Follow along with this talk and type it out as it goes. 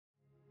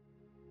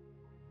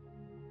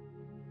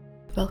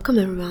Welcome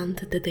everyone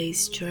to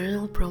today's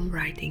journal prompt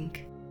writing.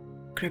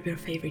 Grab your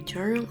favorite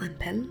journal and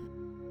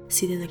pen,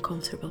 sit in a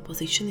comfortable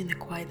position in a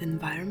quiet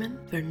environment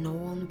where no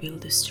one will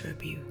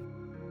disturb you.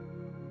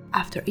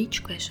 After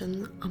each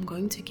question, I'm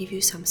going to give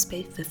you some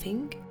space to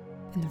think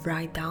and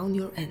write down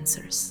your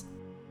answers.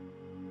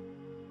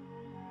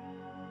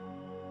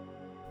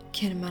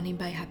 Can money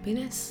buy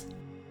happiness?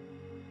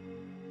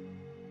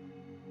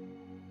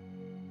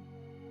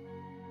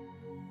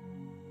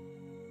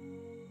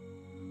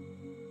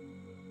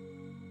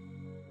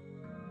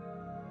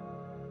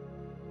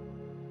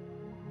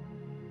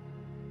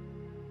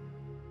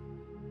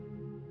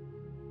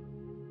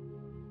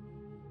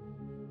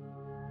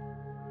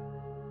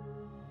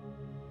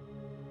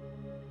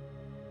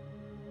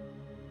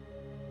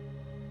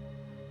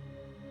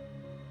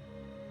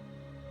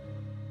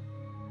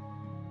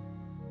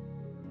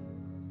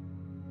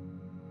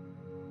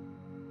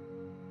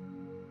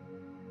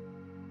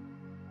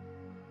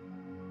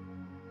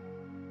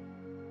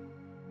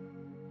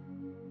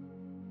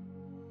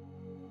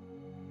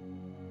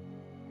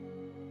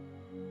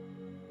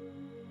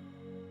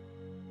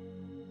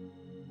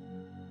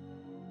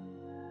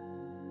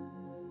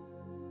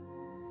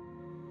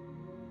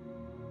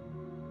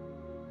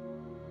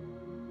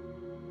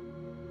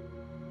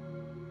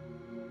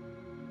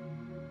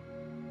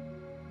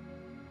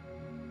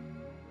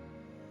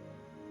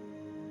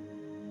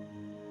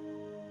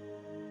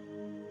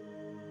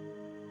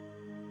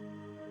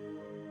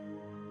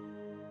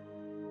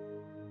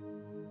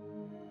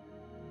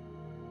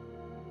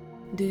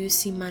 Do you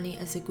see money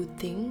as a good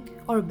thing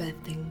or a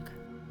bad thing?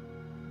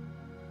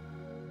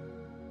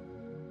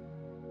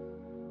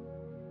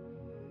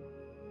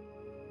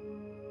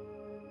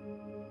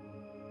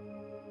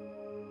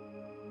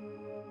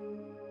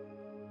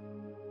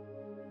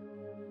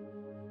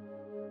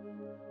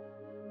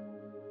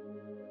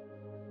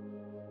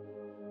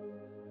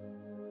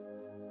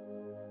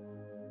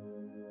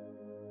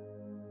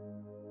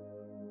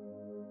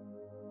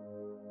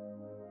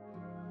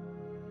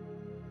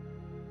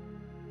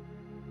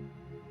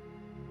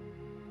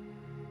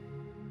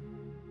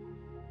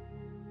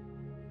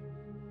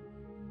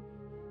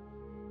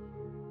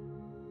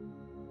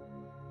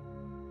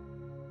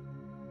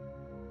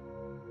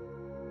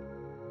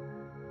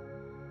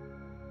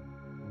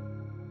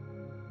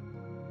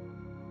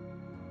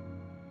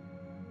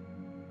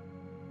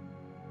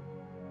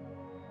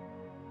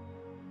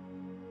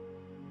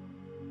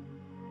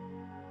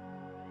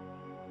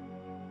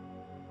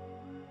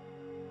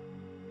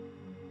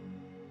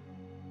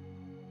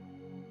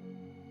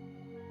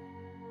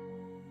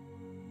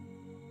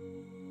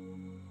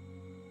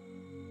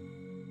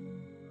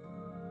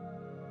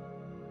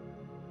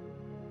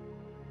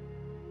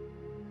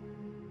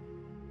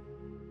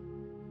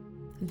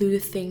 Do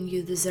you think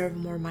you deserve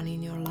more money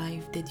in your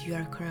life than you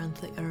are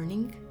currently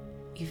earning?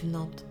 If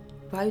not,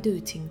 why do you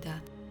think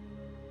that?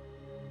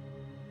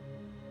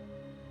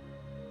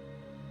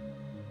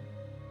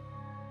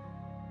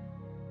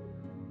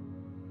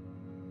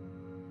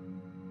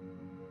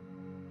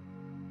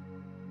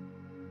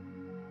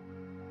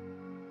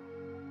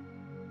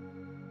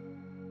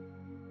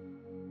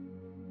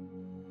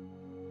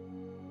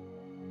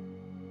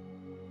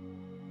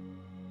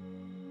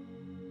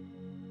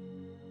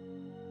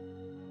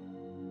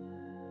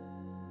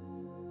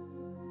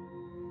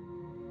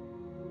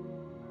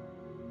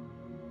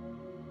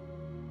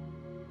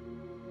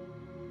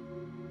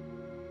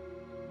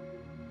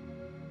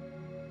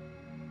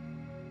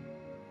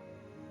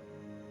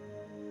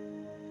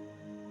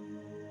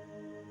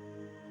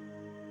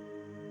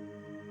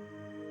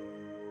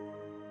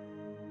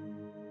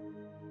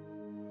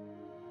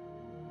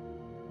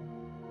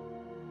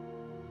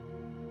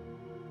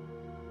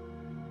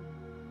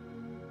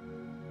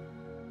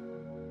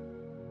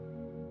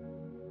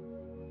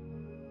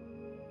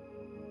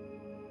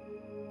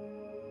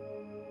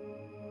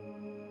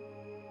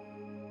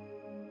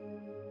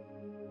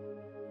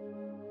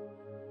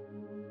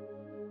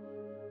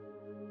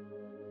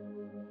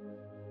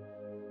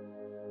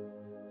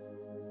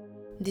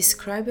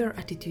 Describe your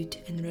attitude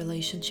and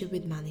relationship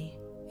with money.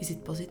 Is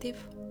it positive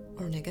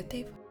or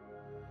negative?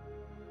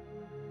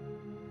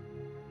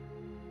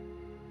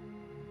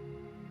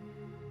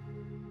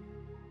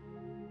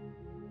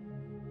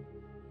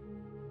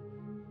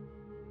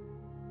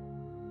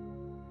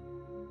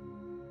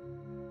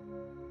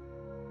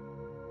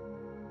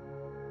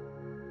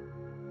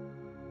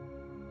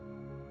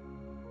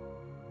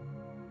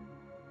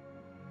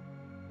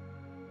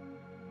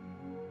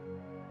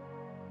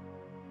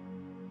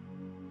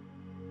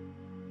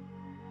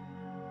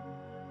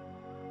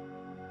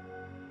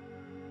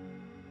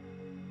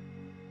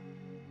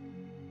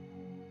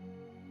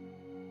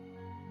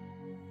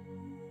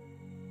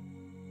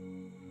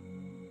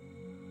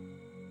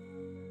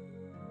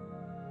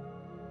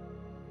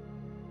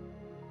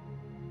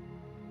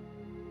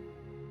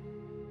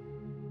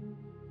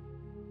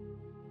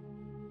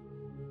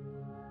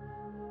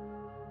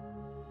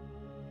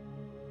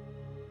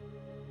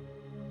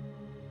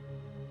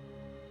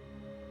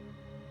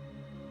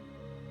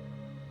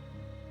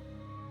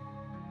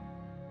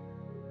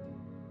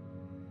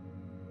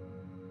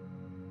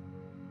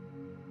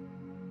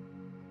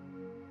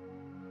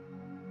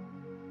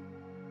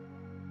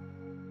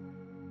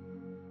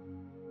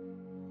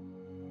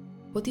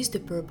 What is the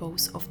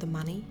purpose of the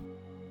money?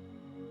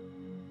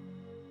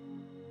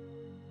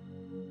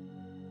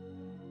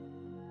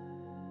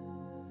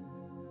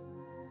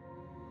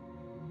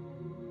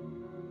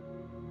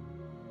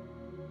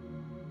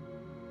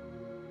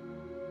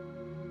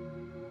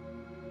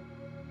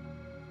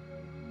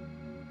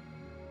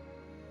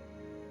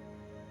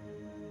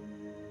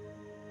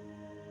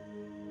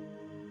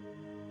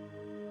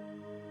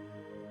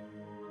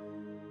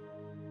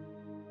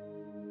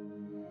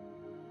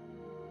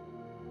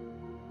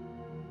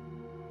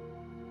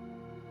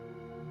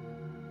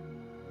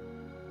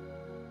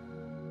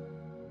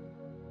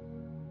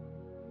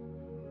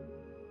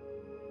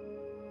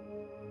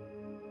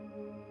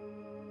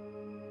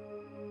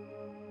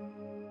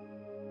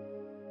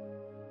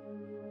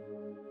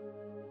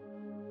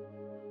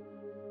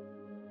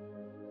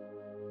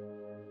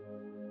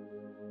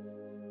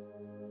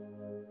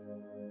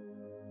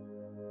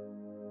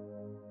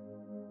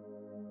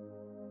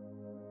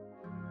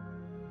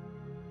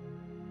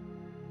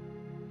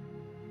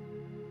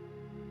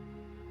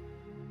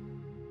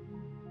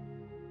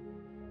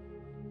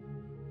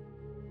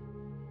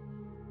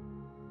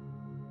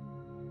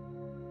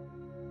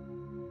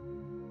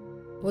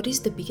 What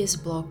is the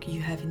biggest block you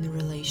have in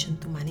relation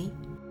to money?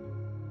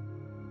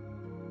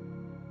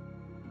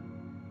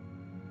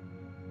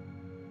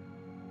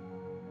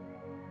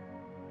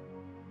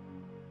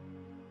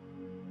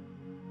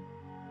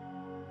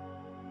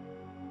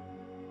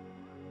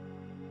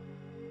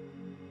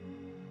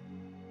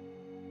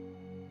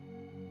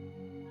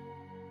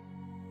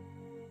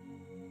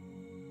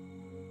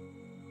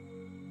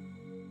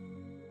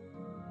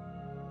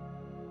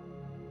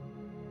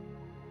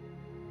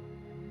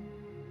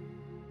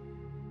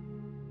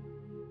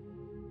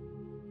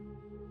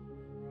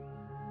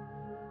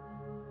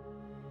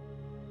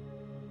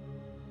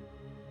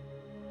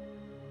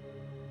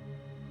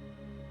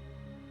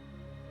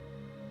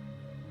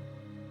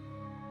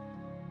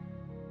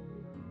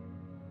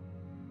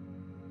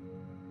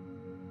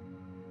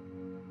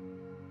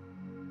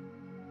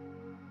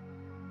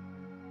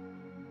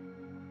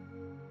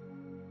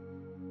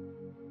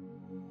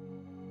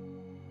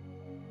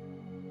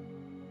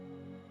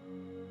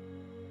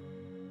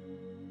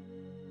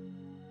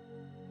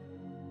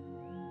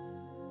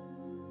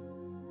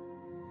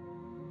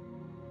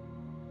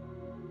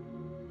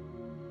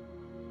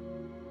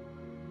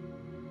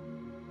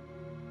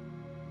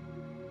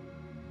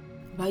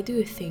 Why do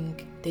you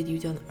think that you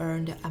don't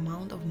earn the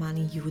amount of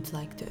money you would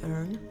like to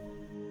earn?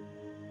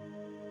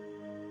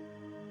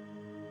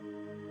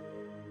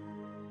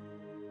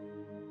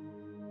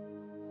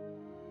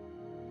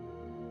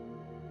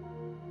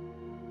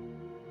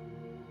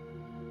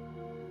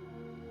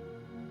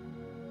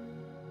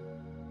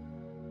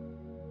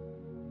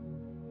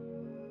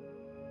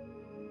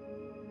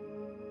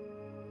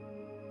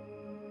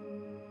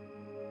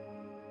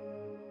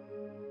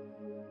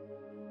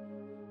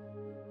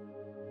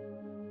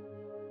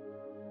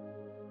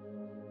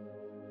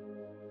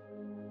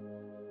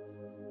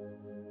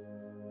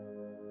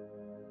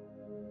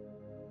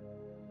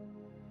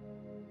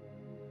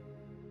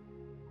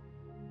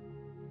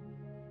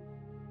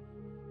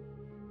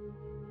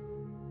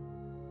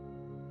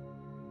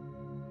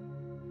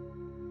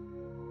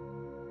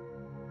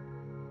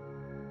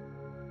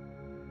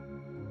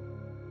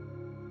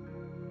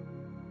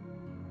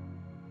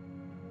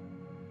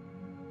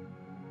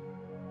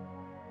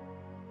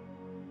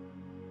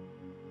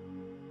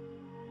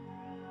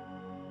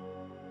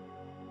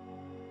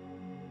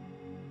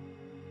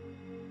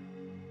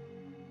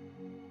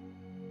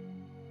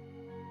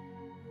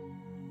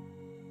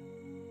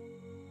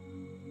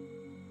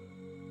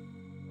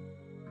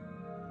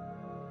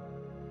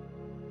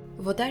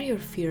 What are your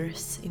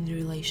fears in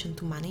relation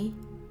to money?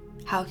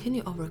 How can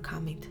you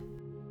overcome it?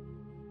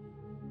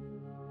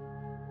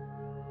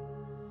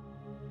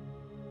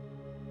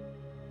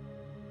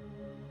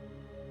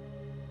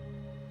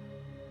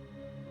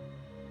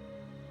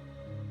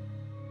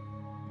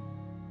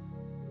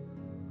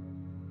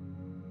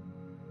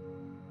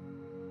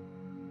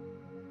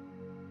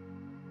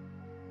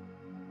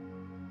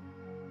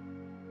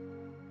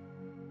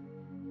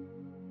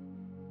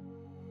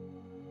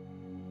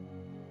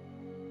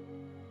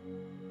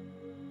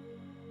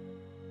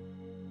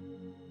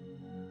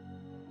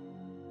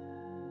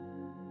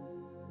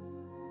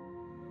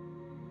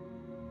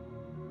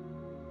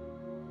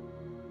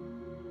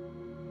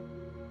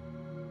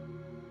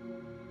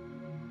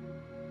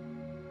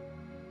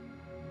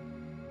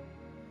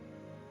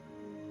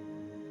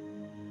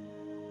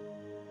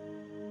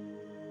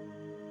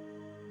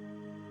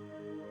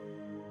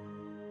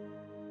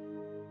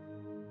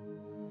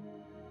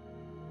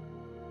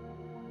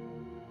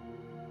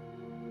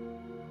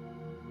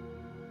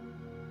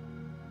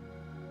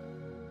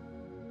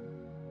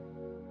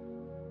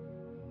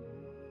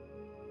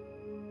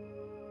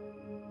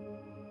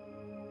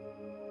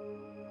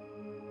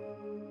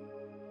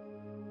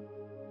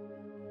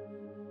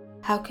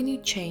 How can you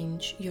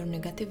change your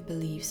negative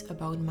beliefs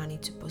about money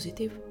to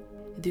positive?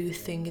 Do you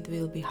think it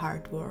will be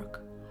hard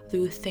work?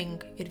 Do you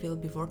think it will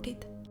be worth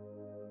it?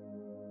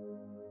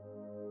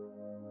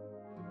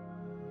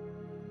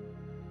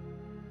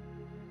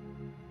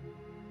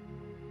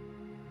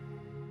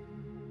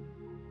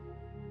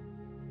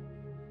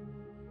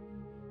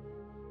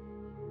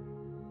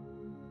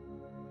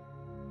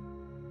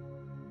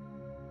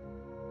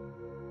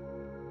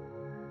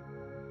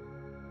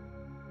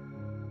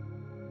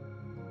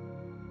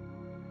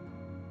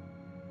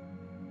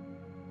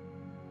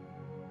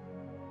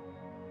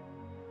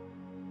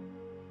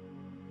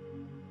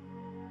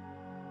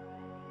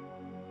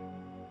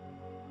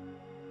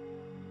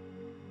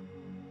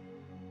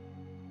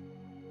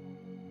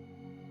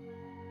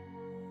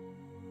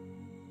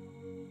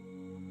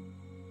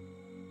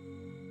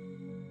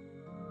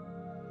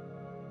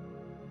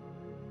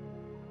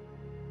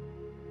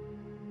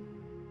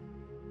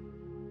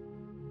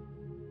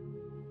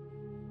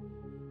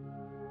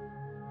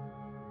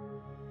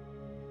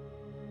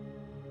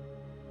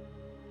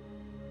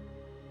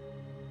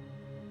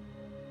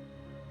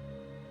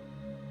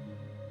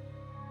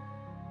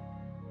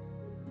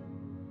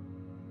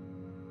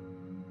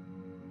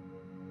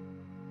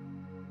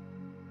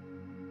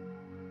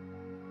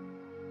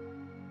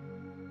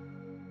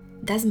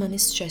 Does money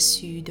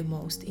stress you the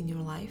most in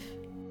your life?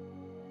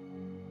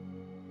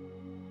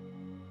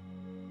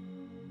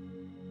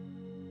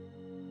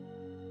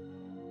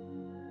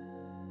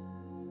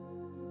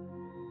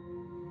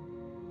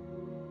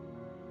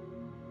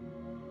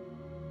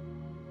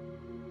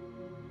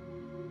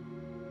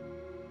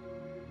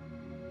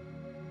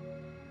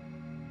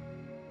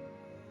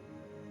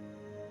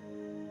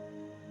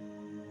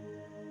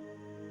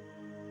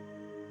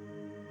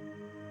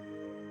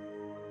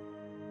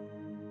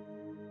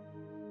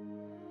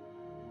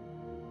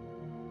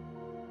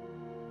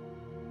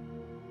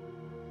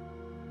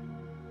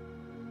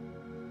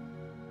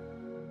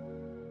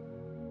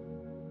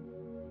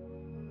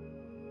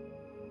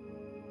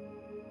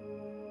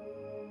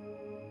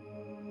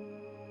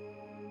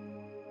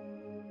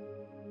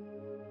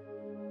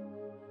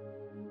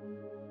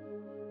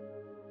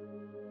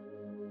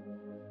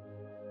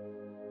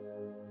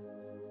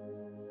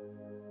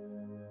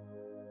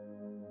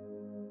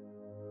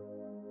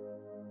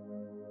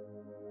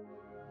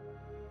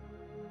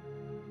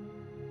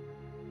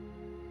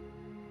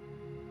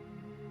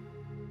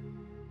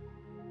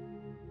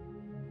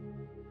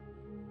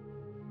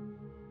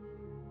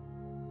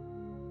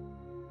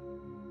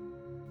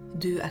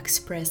 Do you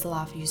express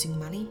love using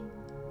money?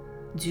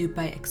 Do you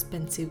buy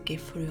expensive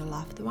gifts for your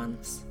loved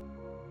ones?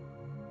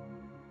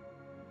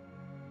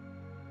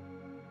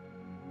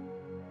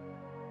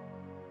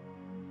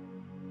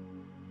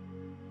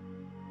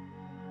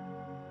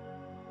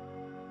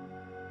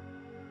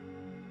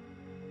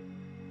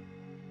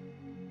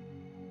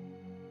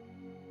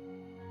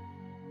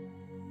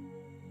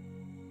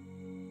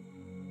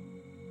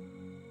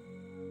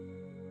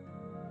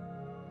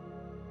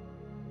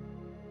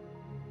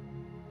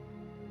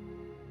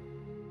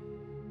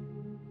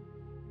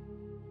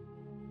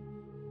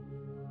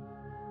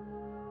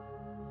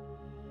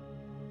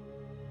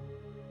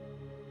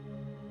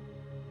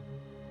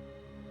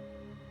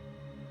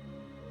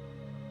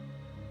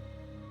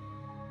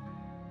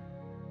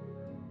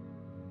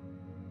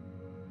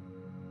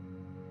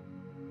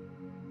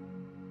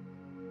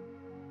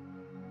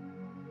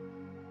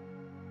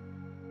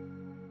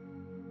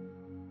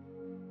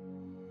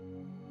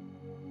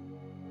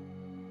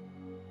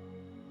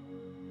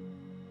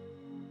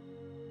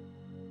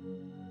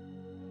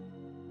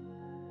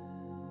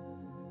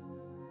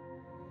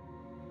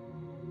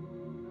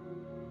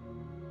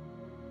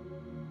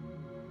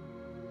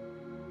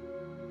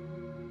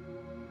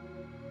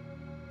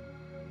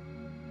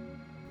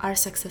 Are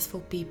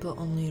successful people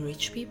only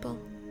rich people?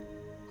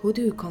 Who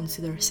do you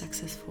consider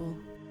successful?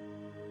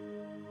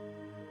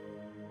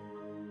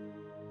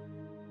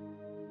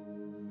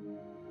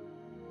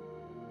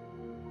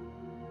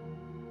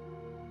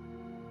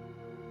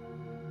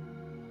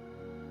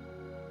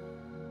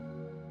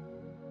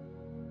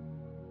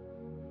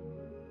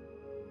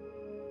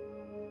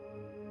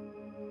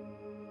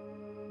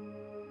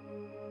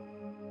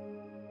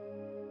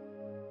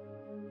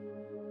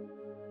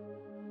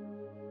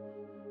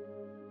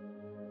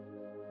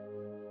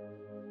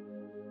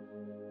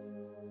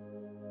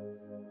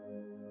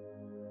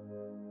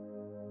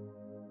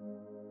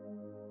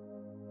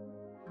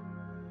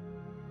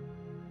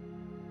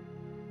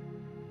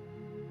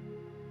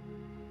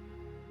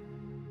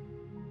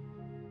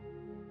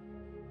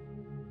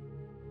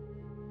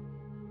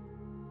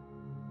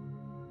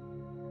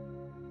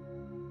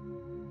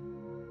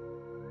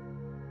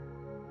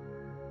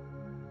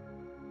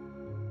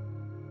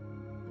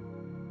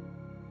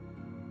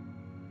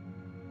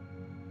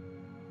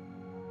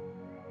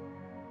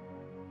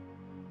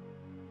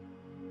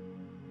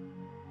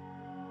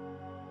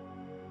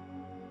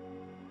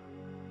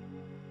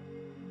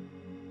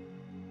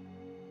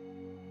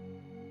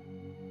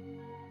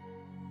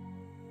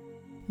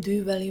 Do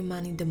you value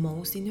money the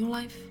most in your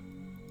life?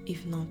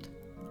 If not,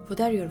 what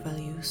are your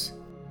values?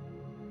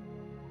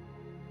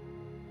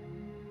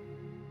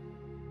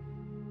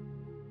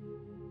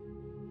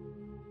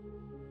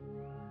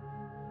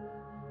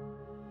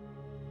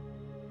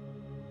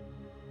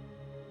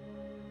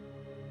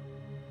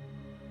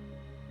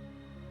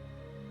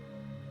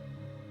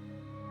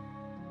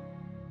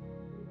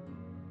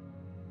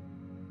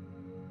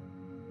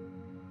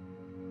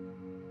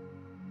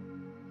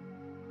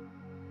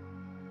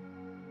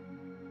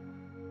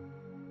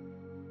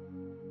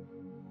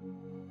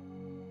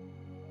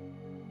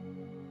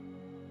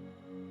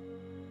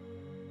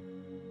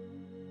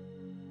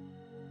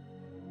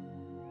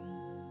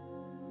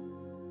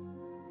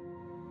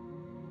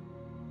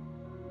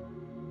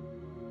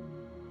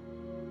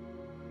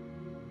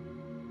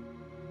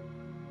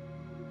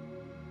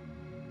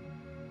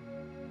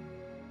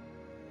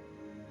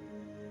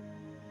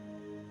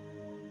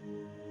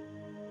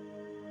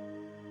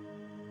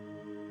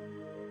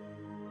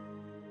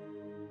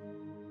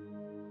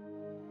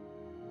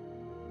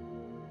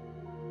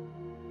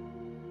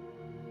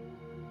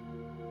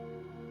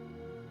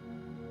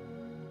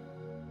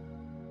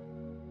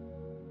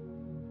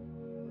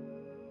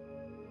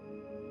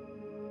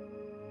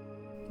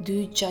 Do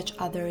you judge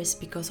others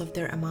because of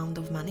their amount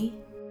of money?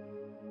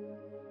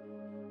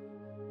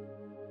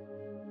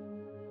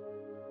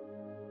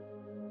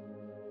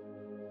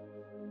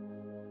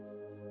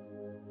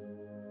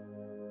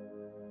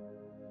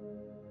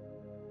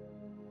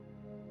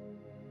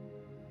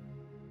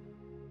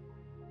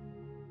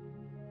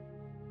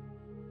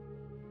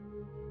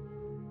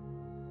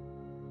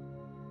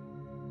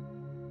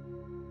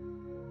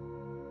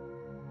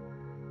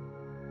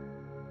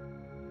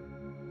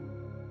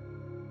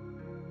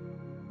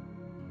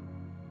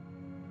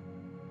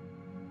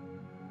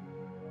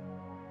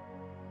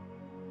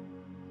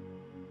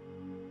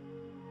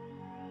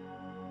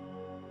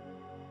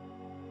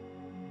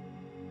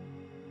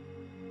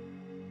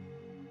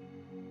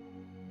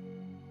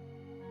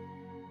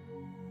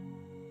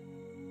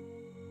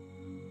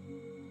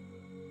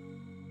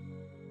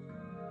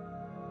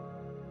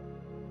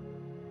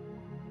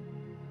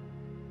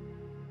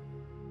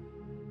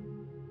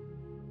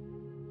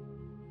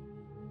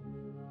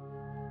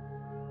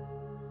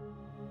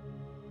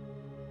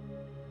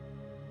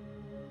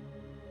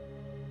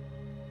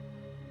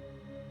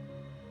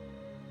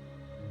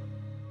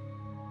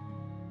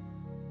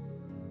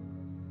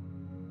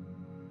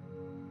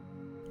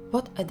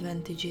 What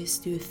advantages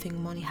do you think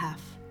money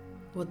have?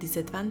 What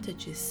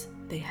disadvantages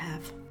they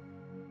have?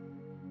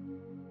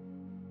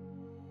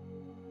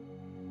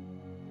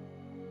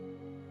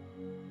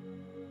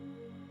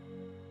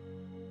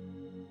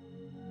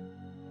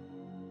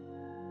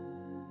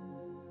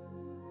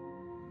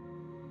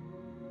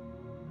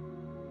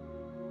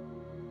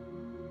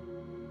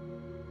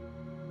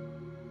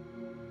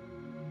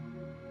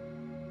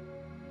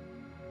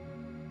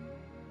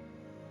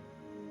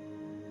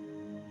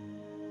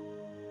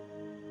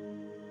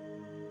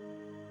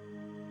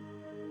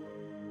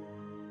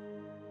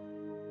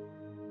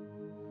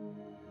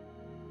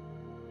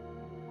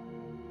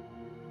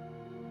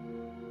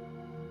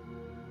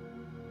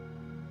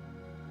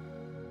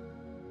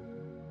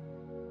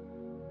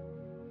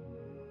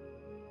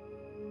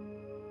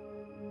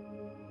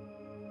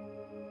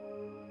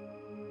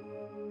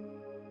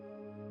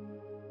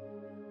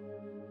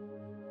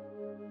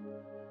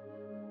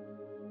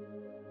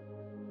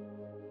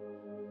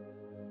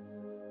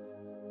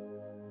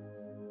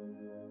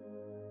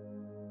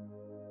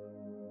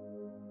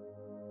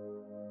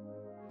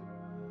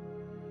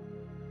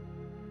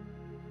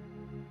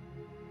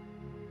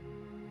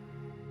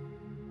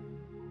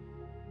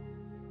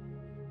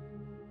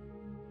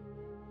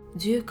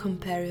 Do you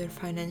compare your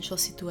financial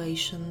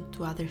situation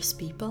to others'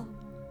 people?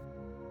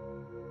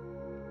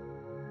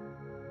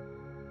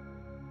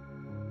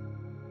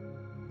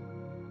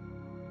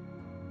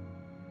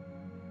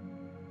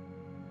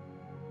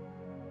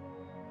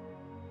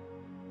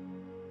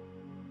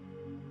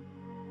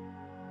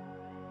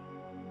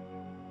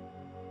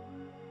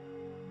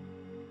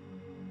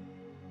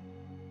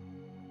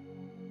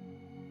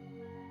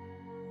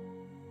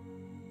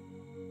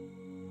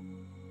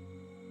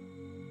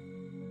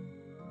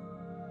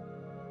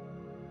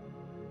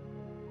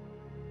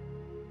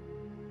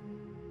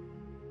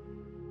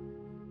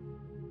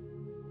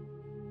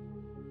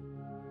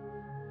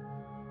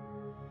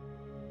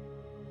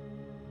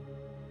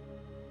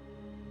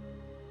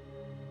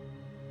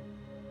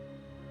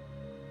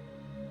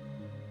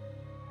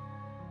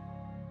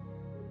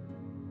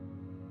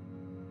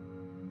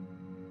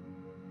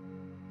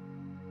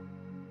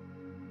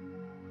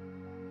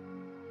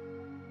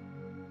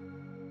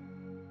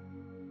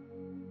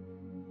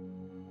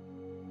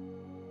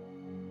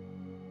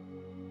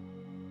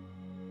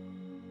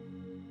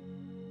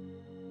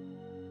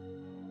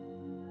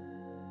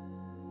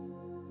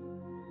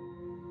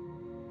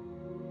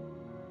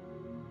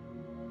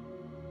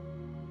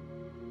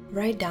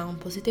 Write down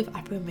positive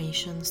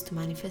affirmations to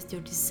manifest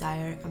your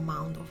desired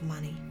amount of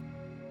money.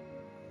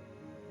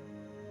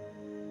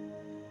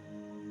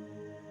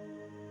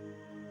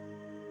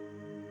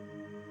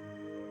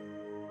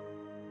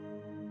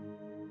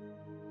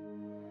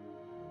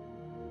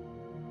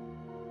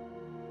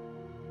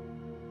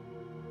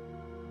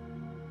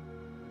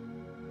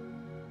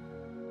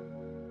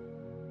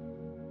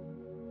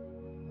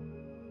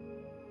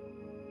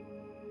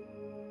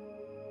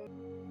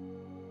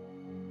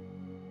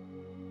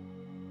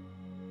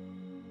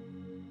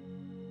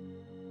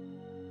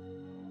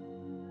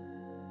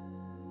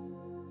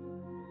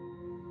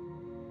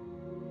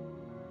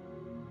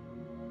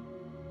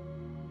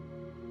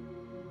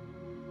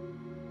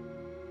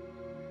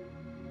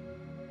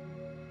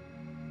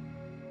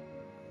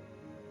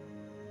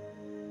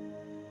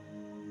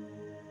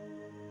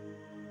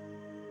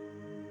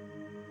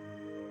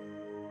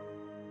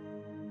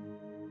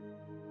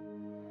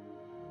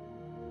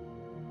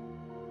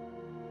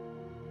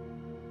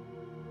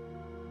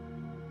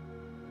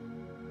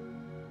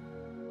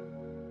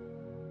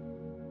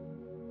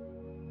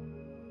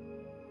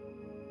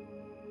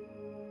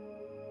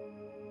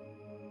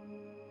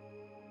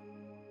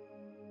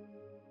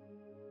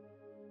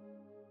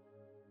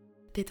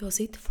 That was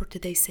it for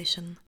today's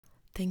session.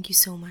 Thank you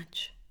so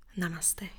much. Namaste.